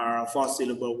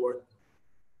syllable word.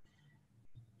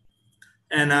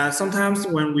 And sometimes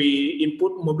when we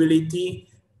input mobility,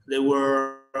 they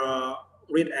will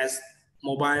read as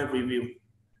mobile review.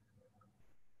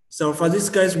 So for this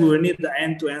case, we will need the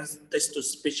end-to-end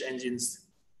text-to-speech engines.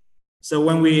 So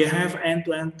when we have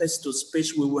end-to-end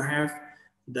text-to-speech, we will have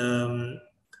the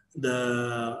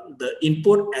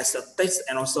input as a text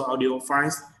and also audio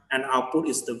files, and output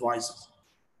is the voice.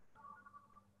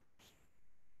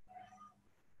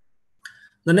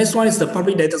 The next one is the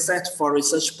public data set for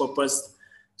research purpose.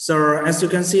 So as you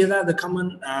can see that the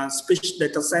common speech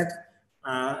data set,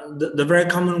 the very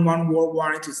common one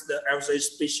worldwide is the LZ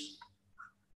speech.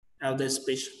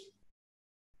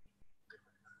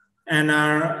 And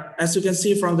as you can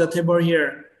see from the table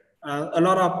here, a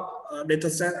lot of data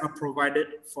sets are provided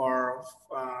for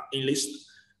English.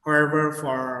 However,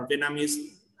 for Vietnamese,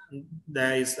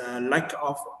 there is a lack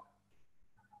of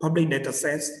public data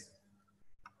sets.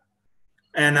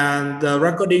 And the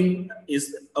recording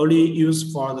is only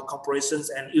used for the corporations,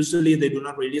 and usually they do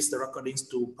not release the recordings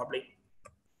to public.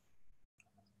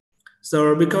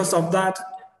 So because of that,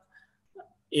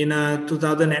 in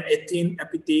 2018,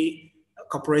 FPT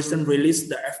Corporation released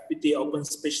the FPT Open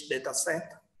Speech Dataset.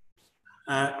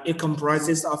 It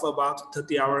comprises of about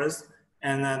 30 hours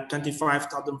and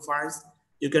 25,000 files.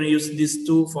 You can use these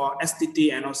two for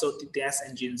STT and also TTS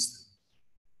engines.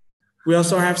 We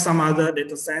also have some other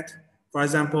dataset. For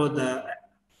example, the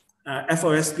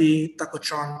FOSD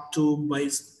Tacotron 2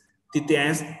 based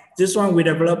TTS. This one we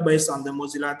developed based on the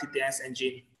Mozilla TTS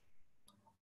engine.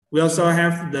 We also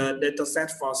have the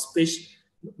dataset for speech,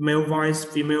 male voice,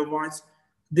 female voice.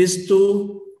 These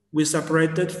two we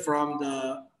separated from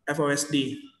the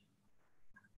FOSD.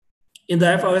 In the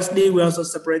FOSD, we also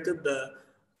separated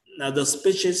the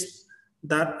speeches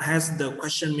that has the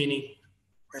question meaning.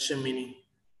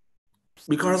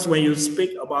 Because when you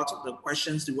speak about the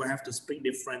questions, you will have to speak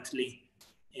differently.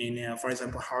 In, for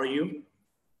example, how are you?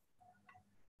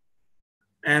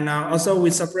 And also we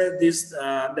separate this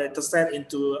data set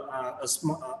into a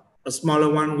smaller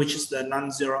one, which is the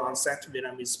non-zero onset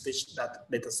Vietnamese speech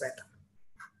data set.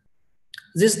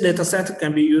 This data set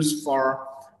can be used for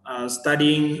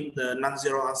studying the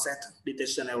non-zero onset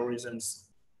detection algorithms.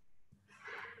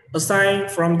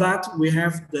 Aside from that, we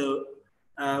have the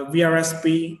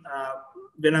VRSP,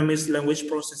 Vietnamese language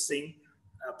processing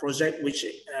project,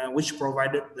 which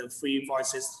provided the free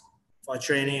voices for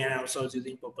training and also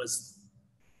using purpose.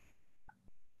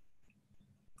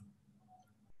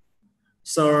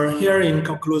 So here in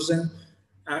conclusion,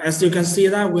 as you can see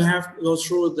that we have go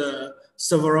through the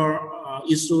several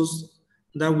issues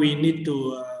that we need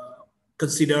to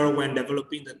consider when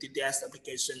developing the TTS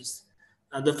applications.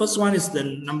 The first one is the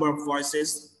number of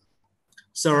voices.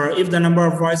 So if the number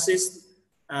of voices,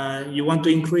 you want to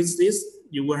increase this,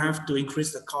 you will have to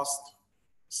increase the cost.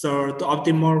 So to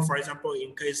optimal, for example,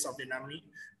 in case of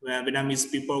Vietnamese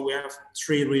people, we have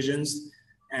 3 regions.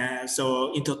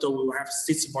 So in total, we will have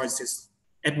 6 voices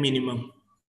at minimum.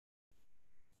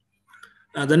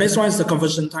 The next one is the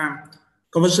conversion time.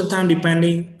 Conversion time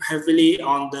depending heavily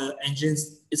on the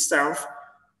engines itself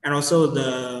and also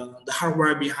the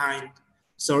hardware behind.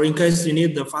 So in case you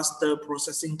need the faster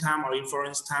processing time or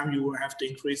inference time, you will have to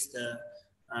increase the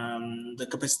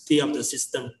capacity of the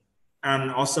system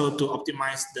and also to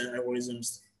optimize the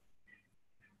algorithms.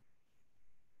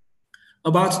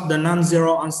 About the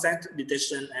non-zero onset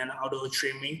detection and auto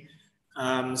trimming.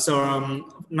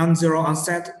 Non-zero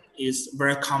onset is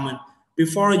very common.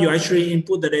 Before you actually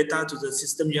input the data to the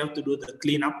system, you have to do the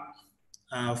cleanup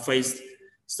phase.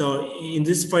 So in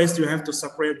this phase, you have to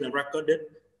separate the recorded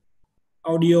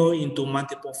audio into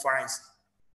multiple files.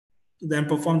 Then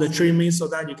perform the trimming so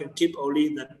that you can keep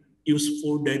only the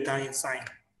useful data inside.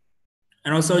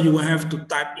 And also you will have to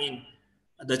type in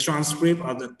the transcript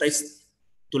or the text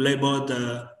to label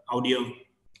the audio.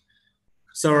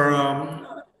 So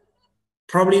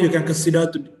probably you can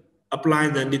consider apply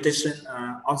the detection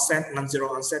onset, non-zero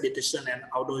onset detection and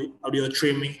audio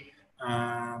trimming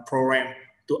program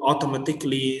to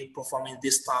automatically performing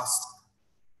this task.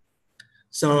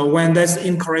 So when there's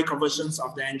incorrect conversions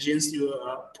of the engines, you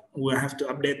will have to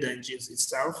update the engines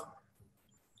itself.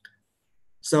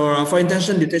 So for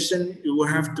intention detection, you will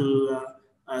have to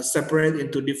separate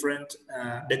into different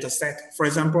data set. For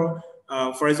example,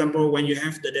 when you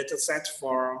have the data set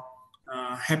for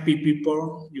happy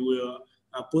people, you will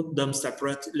put them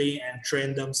separately and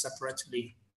train them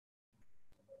separately.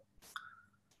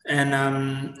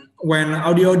 And when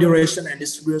audio duration and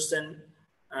distribution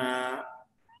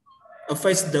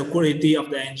affects the quality of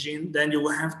the engine, then you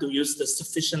will have to use the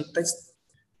sufficient text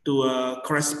to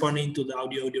corresponding to the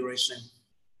audio duration.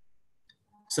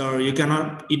 So you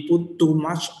cannot input too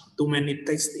many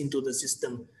text into the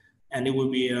system, and it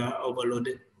will be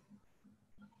overloaded.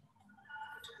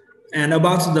 And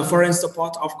about the foreign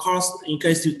support, of course, in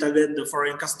case you target the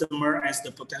foreign customer as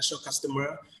the potential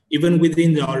customer, even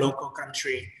within your local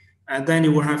country, and then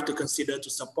you will have to consider to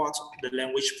support the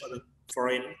language for the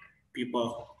foreign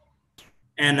people.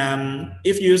 And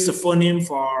if you use the phoneme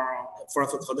for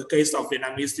the case of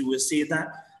Vietnamese, you will see that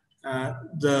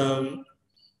the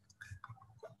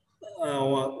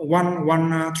one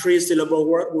 3-syllable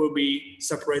word will be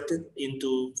separated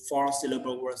into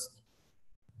 4-syllable words.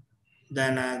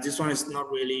 Then this one is not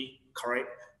really correct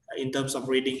in terms of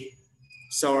reading.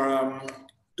 So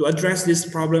to address this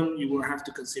problem, you will have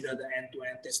to consider the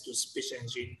end-to-end text-to-speech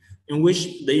engine, in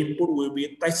which the input will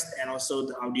be text and also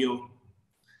the audio.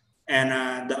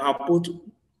 And the output,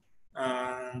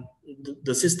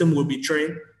 the system will be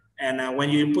trained. And when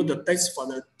you input the text for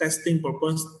the testing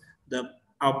purpose, the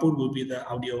output will be the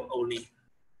audio only.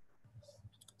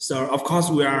 So of course,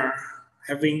 we have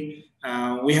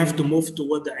to move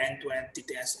toward the end-to-end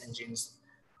TTS engines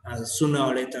sooner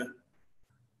or later.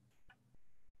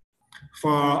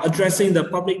 For addressing the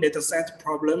public dataset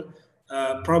problem,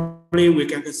 probably we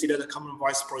can consider the Common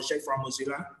Voice project from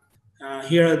Mozilla.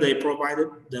 Here they provided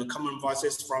the common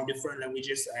voices from different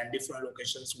languages and different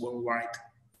locations worldwide.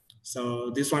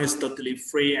 So this one is totally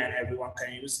free and everyone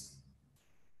can use.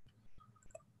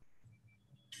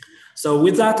 So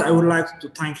with that, I would like to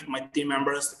thank my team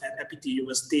members at FPT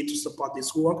University to support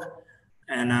this work,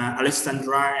 and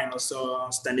Alexandra and also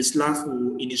Stanislav,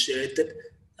 who initiated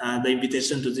the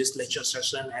invitation to this lecture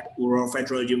session at Ural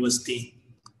Federal University.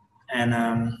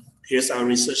 And here's our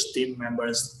research team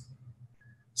members.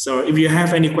 So if you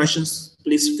have any questions,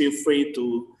 please feel free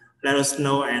to let us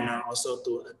know, and also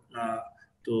to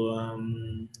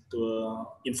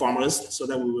inform us so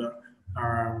that we will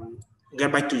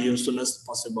get back to you as soon as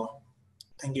possible.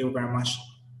 Thank you very much.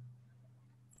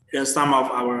 Here are some of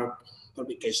our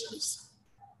publications.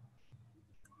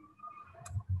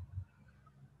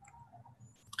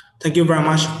 Thank you very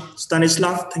much.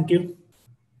 Stanislav, thank you.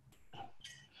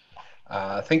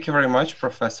 Thank you very much,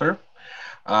 Professor.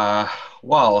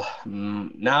 Well,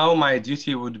 now my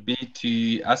duty would be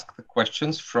to ask the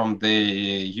questions from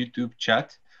the YouTube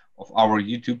chat of our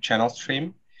YouTube channel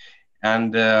stream.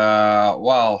 And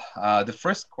the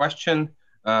first question,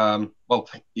 well,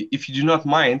 if you do not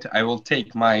mind, I will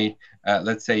take my,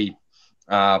 let's say,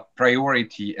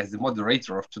 priority as the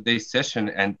moderator of today's session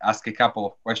and ask a couple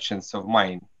of questions of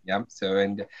mine. Yeah. So,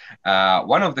 and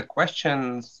one of the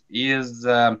questions is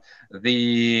the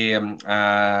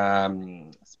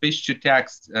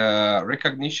speech-to-text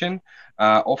recognition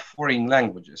of foreign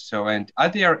languages. So, and are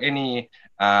there any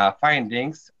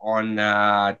findings on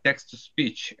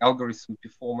text-to-speech algorithm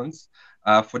performance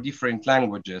for different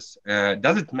languages?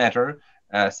 Does it matter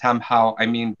somehow? I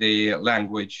mean, the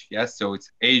language, yes. So it's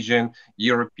Asian,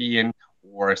 European,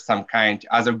 or some kind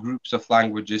other groups of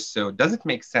languages. So does it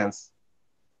make sense?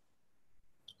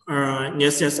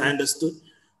 Yes, I understood.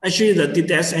 Actually, the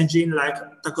TTS engine like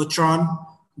Tacotron,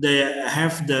 they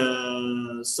have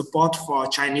the support for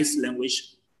Chinese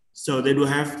language. So they do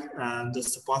have the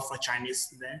support for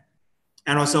Chinese there.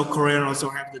 And also Korean also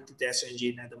have the TTS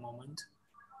engine at the moment.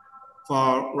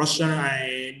 For Russian,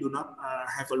 I do not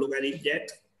have a look at it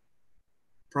yet.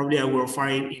 Probably I will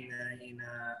find it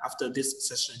after this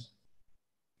session.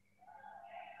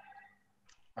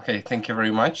 Okay, thank you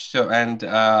very much. So, and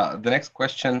the next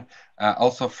question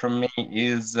also from me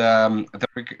is,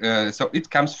 so it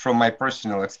comes from my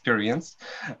personal experience.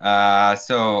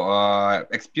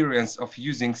 Experience of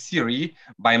using Siri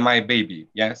by my baby,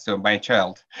 yeah, so my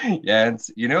child. Yeah, and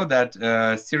you know that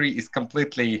Siri is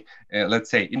completely,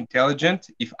 let's say, intelligent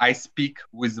if I speak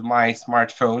with my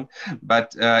smartphone,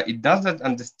 but it does not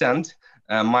understand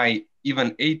my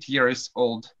even 8 years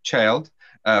old child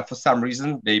for some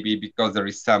reason, maybe because there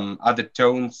is some other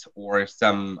tones or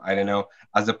some, I don't know,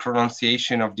 as a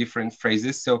pronunciation of different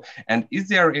phrases. So, and is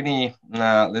there any,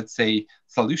 let's say,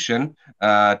 solution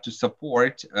to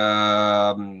support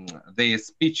the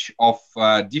speech of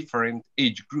different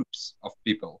age groups of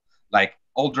people, like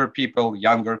older people,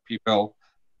 younger people?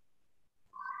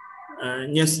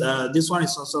 Yes, this one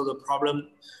is also the problem.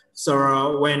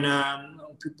 So when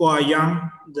people are young,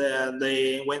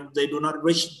 when they do not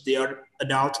reach their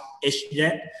adult age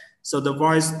yet, so the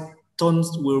voice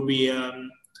tones will be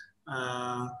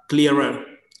clearer.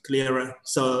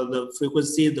 So the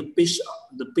frequency, the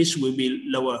pitch will be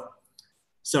lower.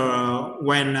 So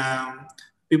when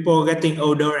people are getting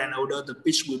older and older, the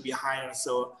pitch will be higher.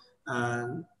 So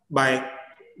by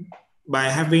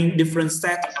having different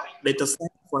data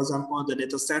set, for example, the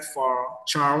data set for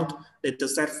child, data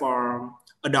set for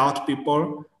adult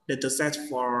people, data set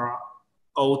for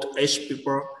old age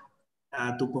people,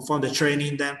 to perform the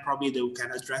training, then probably they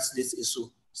can address this issue.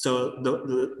 So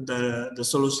the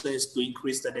solution is to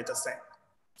increase the data set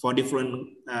for different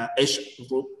age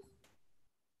group.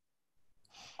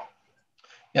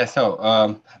 Yeah,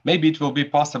 so maybe it will be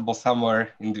possible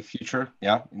somewhere in the future,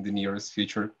 yeah, in the nearest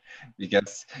future,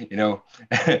 because, you know,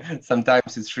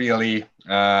 sometimes it's really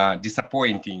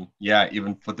disappointing, yeah,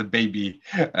 even for the baby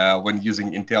when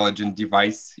using intelligent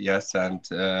device, yes, and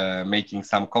making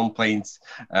some complaints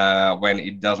when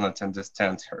it does not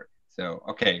understand her. So,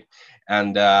 okay,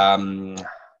 and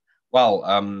well,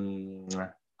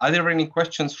 are there any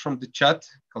questions from the chat,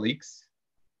 colleagues?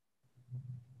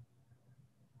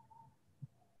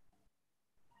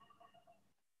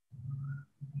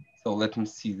 So let me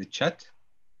see the chat.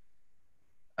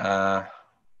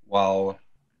 While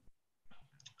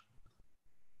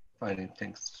finding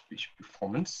text-to-speech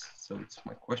performance. So it's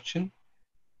my question.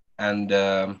 And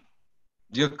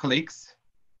dear colleagues,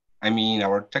 I mean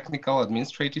our technical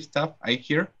administrative staff, are you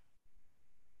here?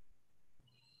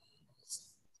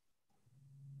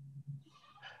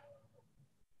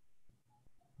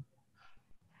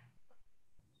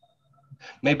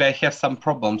 Maybe I have some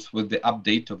problems with the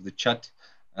update of the chat.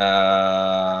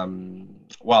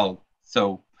 Well,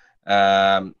 so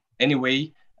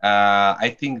anyway,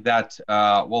 I think that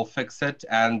we'll fix it,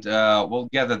 and we'll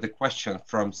gather the question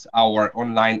from our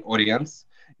online audience,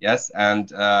 yes, and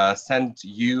send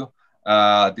you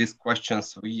these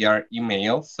questions via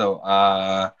email. So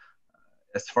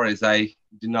as far as I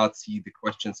do not see the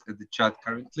questions in the chat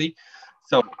currently.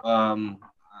 So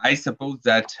I suppose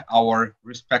that our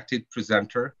respected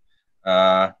presenter,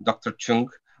 Dr. Chung,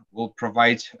 will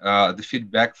provide the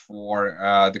feedback for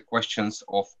the questions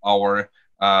of our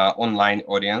online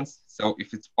audience. So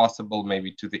if it's possible,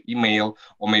 maybe to the email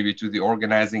or maybe to the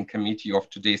organizing committee of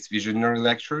today's visionary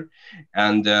lecture.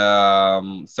 And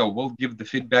so we'll give the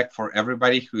feedback for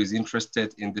everybody who is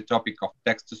interested in the topic of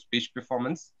text-to-speech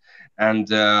performance. And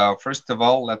first of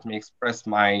all, let me express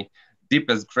my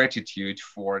deepest gratitude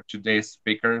for today's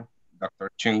speaker,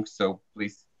 Dr. Chung. So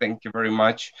please, thank you very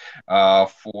much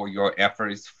for your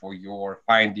efforts, for your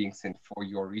findings, and for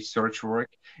your research work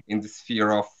in the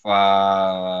sphere of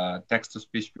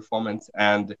text-to-speech performance.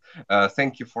 And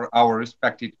thank you for our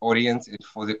respected audience and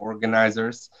for the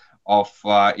organizers of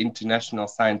International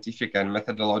Scientific and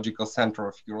Methodological Center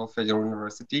of Ural Federal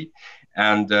University.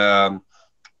 And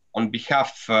on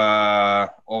behalf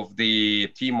of the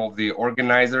team of the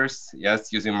organizers,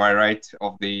 yes, using my right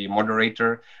of the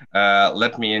moderator,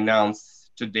 let me announce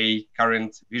today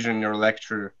current visionary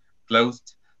lecture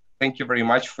closed. Thank you very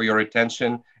much for your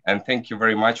attention, and thank you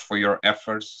very much for your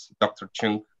efforts, Dr.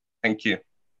 Chung. Thank you.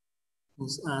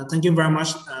 Thank you very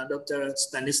much, Dr.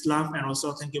 Stanislav, and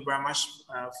also thank you very much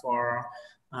for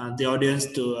the audience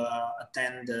to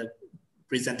attend the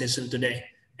presentation today.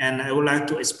 And I would like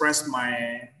to express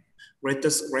my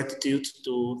greatest gratitude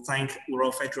to thank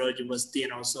Ural Federal University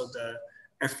and also the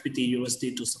FPT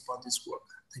University to support this work.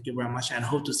 Thank you very much, and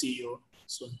hope to see you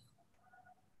soon.